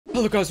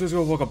Hello guys, what's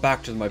going on? Welcome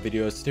back to my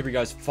videos. Today we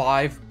guys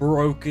 5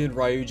 broken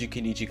Ryuji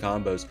Kenichi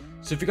combos.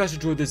 So if you guys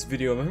enjoyed this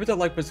video, remember that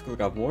like button,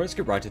 click on more. Let's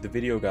get right to the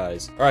video,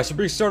 guys. Alright, so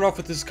we're gonna start off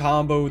with this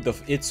combo, the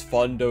It's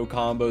Fundo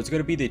combo. It's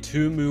gonna be the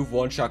 2-move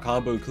one-shot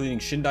combo, including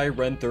Shindai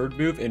Ren 3rd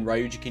move and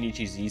Ryuji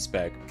Kenichi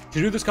Z-Spec. To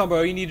do this combo,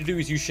 all you need to do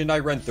is use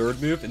Shindai Ren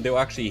 3rd move, and they'll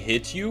actually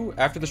hit you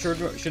after the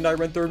Shindai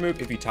Ren 3rd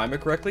move if you time it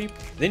correctly.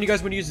 Then you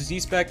guys want to use the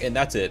Z-Spec, and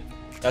that's it.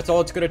 That's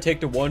all it's going to take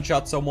to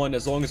one-shot someone.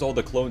 As long as all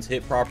the clones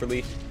hit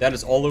properly, that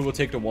is all it will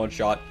take to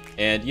one-shot.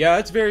 And yeah,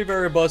 it's very,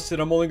 very busted.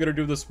 I'm only going to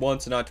do this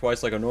once and not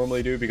twice like I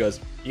normally do because,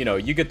 you know,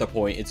 you get the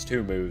point. It's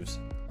 2 moves.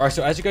 Alright,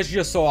 so as you guys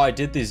just saw, I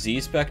did the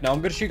Z-Spec. Now I'm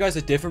going to show you guys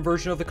a different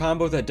version of the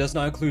combo that does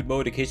not include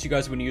mode in case you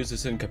guys want to use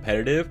this in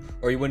competitive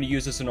or you want to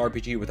use this in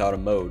RPG without a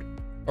mode.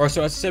 Alright,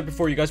 so as I said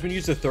before, you guys want to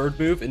use the 3rd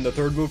move, and the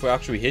 3rd move will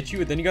actually hit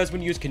you. And then you guys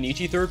want to use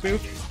Kenichi 3rd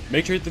move.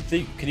 Make sure you hit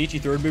the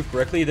Kenichi 3rd move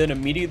correctly, then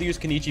immediately use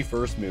Kenichi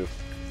 1st move.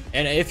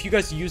 And if you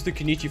guys use the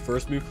Kenichi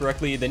 1st move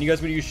correctly, then you guys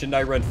want to use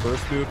Shindai Ren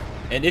 1st move.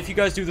 And if you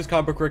guys do this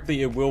combo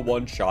correctly, it will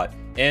one-shot.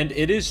 And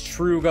it is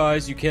true,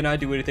 guys, you cannot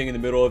do anything in the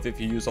middle of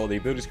if you use all the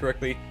abilities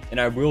correctly.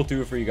 And I will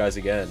do it for you guys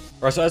again.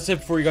 Alright, so as I said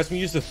before, you guys want to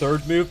use the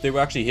 3rd move. They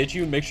will actually hit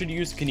you. Make sure to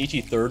use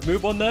Kenichi 3rd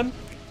move on them.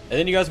 And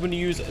then you guys want to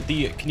use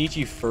the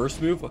Kenichi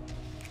 1st move.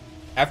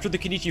 After the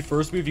Kenichi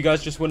 1st move, you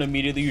guys just want to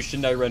immediately use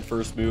Shindai Ren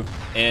 1st move,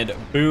 and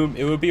boom,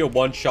 it would be a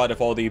one-shot if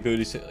all the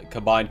abilities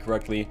combined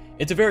correctly.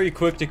 It's a very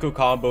quick to kill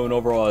combo, and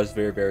overall is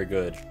very, very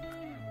good.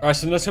 Alright,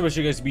 so the next combo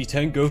should guys be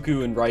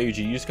Tengoku and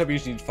Ryuji. Use combo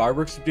using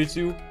Fireworks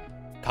Jutsu,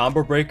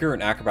 Combo Breaker,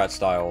 and Acrobat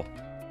Style.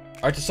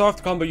 Alright, to start off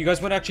the combo, you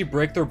guys want to actually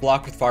break their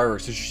block with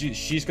Fireworks, so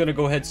she's going to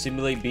go ahead and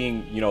simulate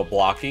being, you know,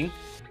 blocking.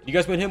 You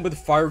guys want him with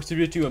Fireworks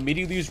Jutsu,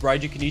 immediately use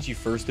Ryuji Kenichi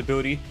 1st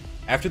ability.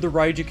 After the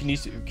Ryuji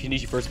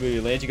Kenichi 1st ability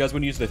lands, you guys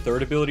want to use the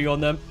 3rd ability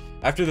on them.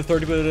 After the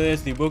 3rd ability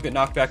lands, they will get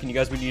knocked back, and you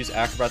guys want to use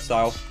Acrobat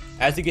Style.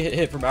 As they get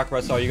hit from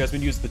Acrobat Style, you guys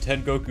want to use the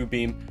Tengoku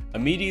Beam.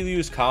 Immediately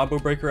use Combo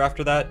Breaker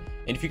after that.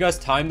 And if you guys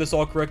time this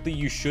all correctly,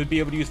 you should be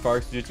able to use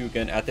Fireworks Jutsu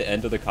again at the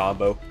end of the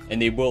combo, and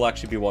they will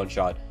actually be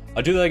one-shot.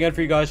 I'll do that again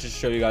for you guys, just to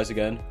show you guys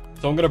again.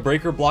 So I'm going to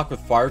break her block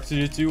with Fireworks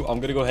Jutsu. I'm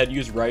going to go ahead and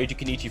use Ryuji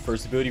Kenichi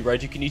 1st ability.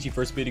 Ryuji Kenichi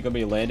 1st ability going to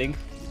be landing.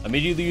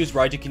 Immediately use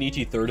Ryuji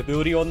Kenichi 3rd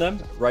ability on them.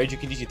 Ryuji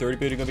Kenichi 3rd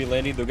ability going to be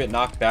landing. They'll get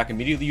knocked back.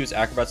 Immediately use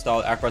Acrobat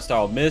Style. Acrobat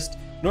Style missed.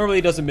 Normally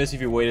it doesn't miss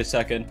if you wait a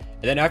second.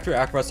 And then after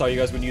Acrobat Style, you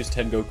guys would use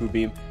Tengoku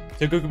Beam.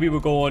 Tengoku Beam will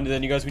go on, and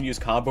then you guys would use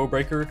Combo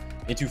Breaker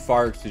into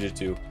Fireworks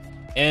Jutsu.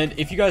 And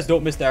if you guys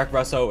don't miss the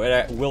Acrobat Style,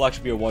 it will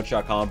actually be a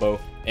one-shot combo.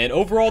 And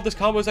overall, this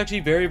combo is actually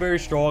very, very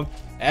strong.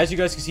 As you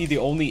guys can see, the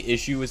only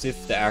issue is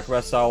if the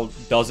Acrobat Style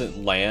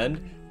doesn't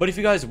land. But if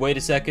you guys wait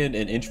a second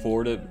and inch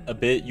forward a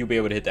bit, you'll be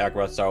able to hit the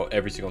Acrobat Style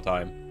every single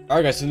time.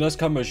 Alright guys, so the next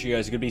combo you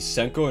guys is going to be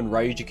Senko and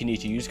Ryuji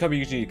Kenichi. Use combo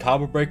using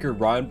Combo Breaker,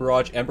 Ryan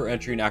Barrage, Ember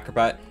Entry, and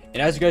Acrobat.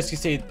 And as you guys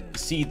can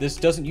see, this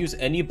doesn't use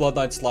any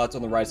Bloodline slots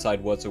on the right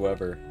side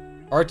whatsoever.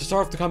 Alright, to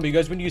start off the combo, you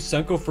guys want to use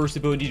Senko 1st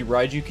ability to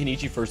Ryuji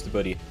Kenichi 1st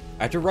ability.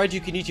 After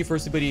Ryuji Kenichi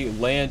 1st ability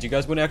lands, you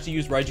guys want to actually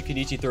use Ryuji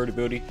Kenichi 3rd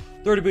ability.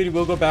 3rd ability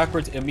will go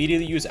backwards,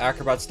 immediately use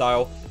Acrobat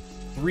Style.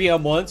 3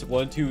 M1s,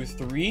 1, 2,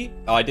 3.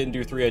 Oh, I didn't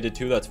do 3, I did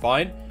 2, that's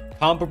fine.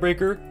 Combo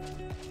Breaker.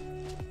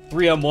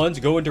 3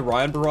 M1s, go into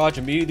Ryan Barrage,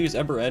 immediately use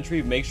Ember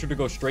Entry, make sure to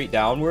go straight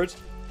downwards.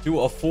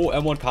 Do a full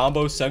M1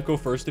 combo, Senko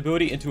 1st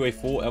ability into a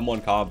full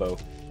M1 combo.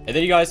 And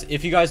then you guys,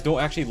 if you guys don't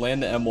actually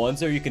land the M1s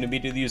there, you can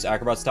immediately use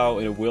Acrobat Style,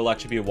 and it will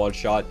actually be a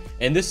one-shot.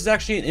 And this is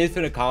actually an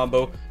infinite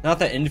combo. Not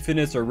that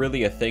infinites are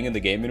really a thing in the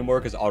game anymore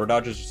because auto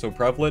dodges are so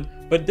prevalent,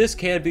 but this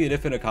can be an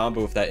infinite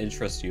combo if that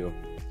interests you.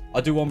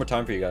 I'll do one more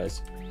time for you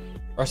guys.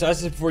 Alright, so as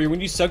I said before, you want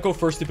to use Senko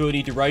 1st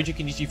ability to Ryuji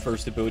Kenichi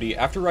 1st ability.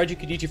 After Ryuji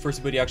Kenichi 1st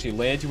ability actually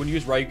lands, you want to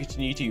use Ryuji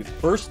Kenichi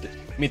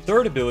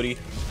 3rd ability.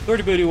 3rd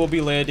ability will be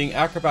landing,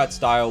 Acrobat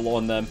Style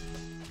on them.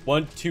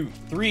 1, 2,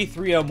 3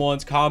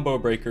 M1s, Combo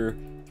Breaker.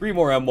 3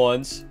 more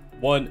M1s.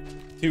 1,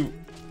 2,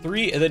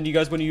 3. And then you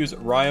guys want to use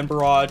Ryan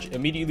Barrage.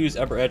 Immediately use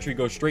Ember Entry.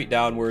 Go straight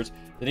downwards.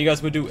 Then you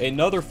guys would do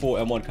another full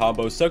M1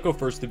 combo. Senko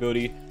 1st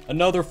ability.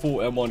 Another full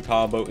M1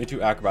 combo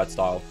into Acrobat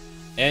Style.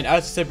 And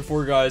as I said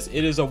before, guys,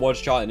 it is a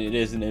one-shot and it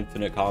is an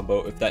infinite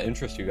combo if that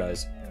interests you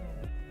guys.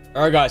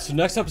 Alright guys, so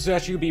next up is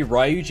actually going to be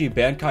Ryuji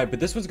Bankai, but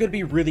this one's going to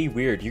be really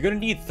weird. You're going to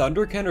need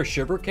Thunderken or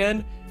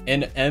Shiverken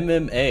and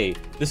MMA.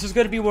 This is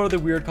going to be one of the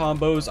weird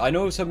combos. I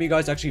know some of you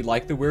guys actually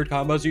like the weird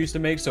combos I used to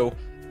make, so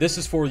this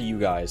is for you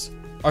guys.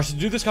 Alright, so to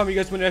do this combo, you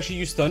guys want to actually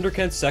use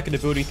Thunderken's 2nd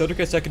ability.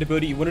 Thunderken's 2nd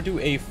ability, you want to do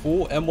a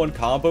full M1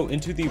 combo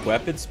into the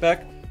weapon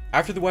spec.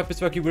 After the weapon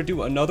spec, you want to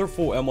do another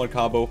full M1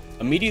 combo.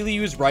 Immediately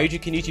use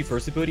Ryuji Kenichi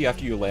 1st ability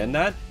after you land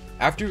that.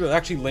 After it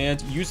actually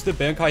lands, use the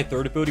Bankai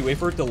 3rd ability. Wait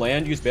for it to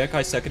land, use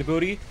Bankai 2nd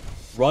ability.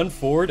 Run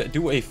forward,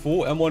 do a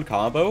full M1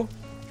 combo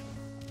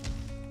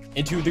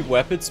into the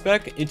weapon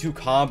spec, into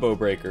Combo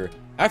Breaker.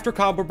 After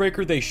Combo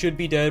Breaker, they should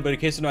be dead, but in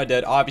case they're not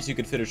dead, obviously you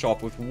can finish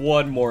off with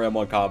one more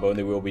M1 combo and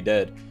they will be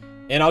dead.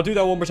 And I'll do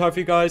that one more time for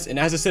you guys. And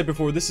as I said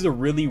before, this is a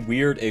really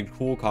weird and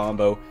cool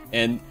combo,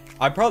 and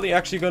I'm probably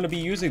actually going to be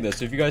using this.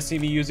 So if you guys see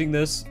me using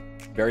this,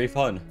 very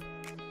fun.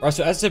 Alright,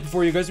 so as I said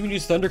before, you guys, when you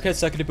use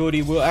Thundercat's 2nd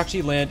ability, will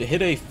actually land,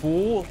 hit a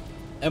full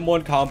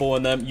M1 combo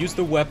on them, use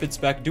the weapon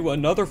spec, do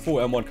another full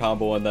M1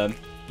 combo on them,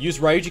 use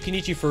Ryuji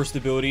Kenichi first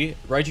ability,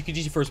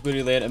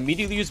 land,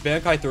 immediately use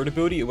Bankai third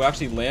ability, it will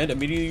actually land,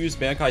 immediately use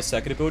Bankai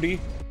second ability,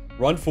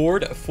 run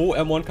forward, full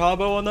M1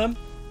 combo on them,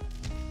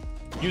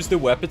 use the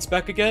weapon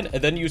spec again,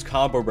 and then use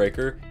combo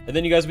breaker, and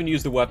then you guys would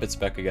use the weapon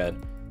spec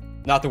again.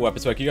 Not the weapon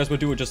spec, you guys would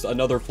do just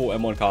another full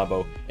M1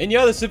 combo. And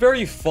yeah, this is a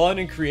very fun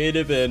and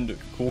creative and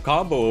cool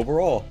combo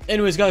overall.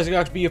 Anyways, guys,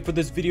 that's gonna be it for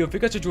this video. If you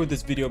guys enjoyed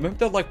this video, remember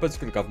that like button,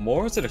 click up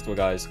more. See you next one,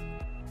 guys.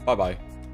 Bye-bye.